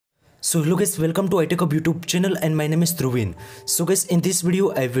So hello guys, welcome to iTechHub YouTube channel and my name is Dhruvin. So guys, in this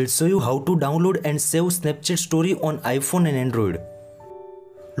video I will show you how to download and save Snapchat story on iPhone and Android.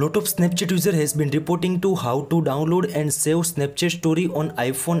 Lot of Snapchat user has been reporting to how to download and save Snapchat story on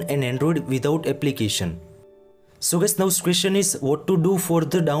iPhone and Android without application. So guys, now question is what to do for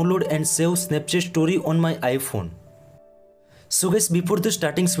the download and save Snapchat story on my iPhone. So guys, before the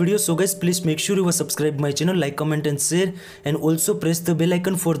starting video, please make sure you are subscribed my channel, like, comment and share, and also press the bell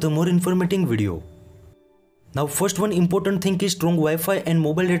icon for the more informative video. Now first one important thing is strong Wi-Fi and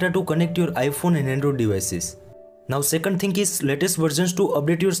mobile data to connect your iPhone and Android devices. Now second thing is latest versions to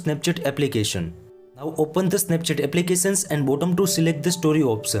update your Snapchat application. Now open the Snapchat applications and bottom to select the story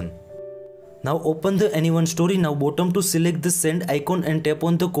option. Now open the anyone story, now bottom to select the send icon and tap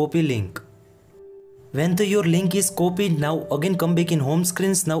on the copy link. When your link is copied, now again come back in home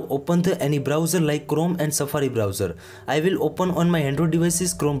screens. Now open the any browser like Chrome and Safari browser. I will open on my Android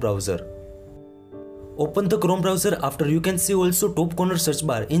devices Chrome browser. Open the Chrome browser. After you can see also top corner search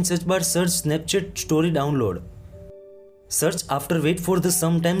bar. In search bar search Snapchat story download. Search after wait for the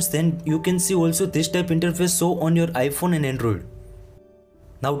sometimes, then you can see also this type interface show on your iPhone and Android.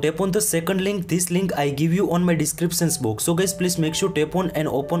 Now tap on the second link. This link I give you on my descriptions box. So guys, please make sure tap on and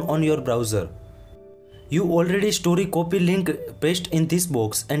open on your browser. You already story copy link paste in this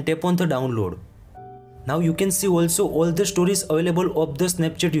box and tap on the download. Now you can see also all the stories available of the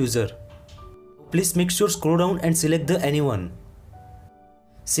Snapchat user. Please make sure scroll down and select the anyone.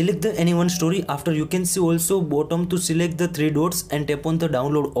 Select the anyone story. After you can see also bottom to select the three dots and tap on the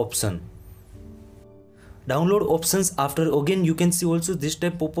download option. Download options. After again you can see also this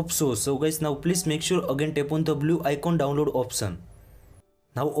type pop-up shows. So guys, now please make sure again tap on the blue icon download option.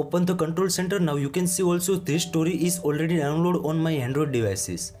 Now open the control center. Now you can see also this story is already downloaded on my Android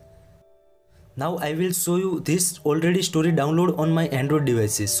devices. Now I will show you this already story download on my Android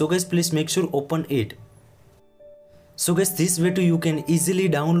devices. So guys, please make sure open it. So guys, this way too you can easily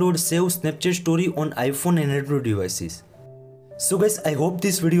download save Snapchat story on iPhone and Android devices. So guys, I hope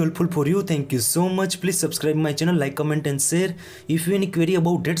this video helpful for you. Thank you so much. Please subscribe my channel, like, comment and share. If you have any query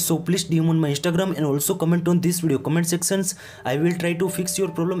about that, so please DM on my Instagram and also comment on this video comment sections. I will try to fix your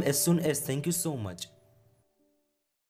problem as soon as. Thank you so much.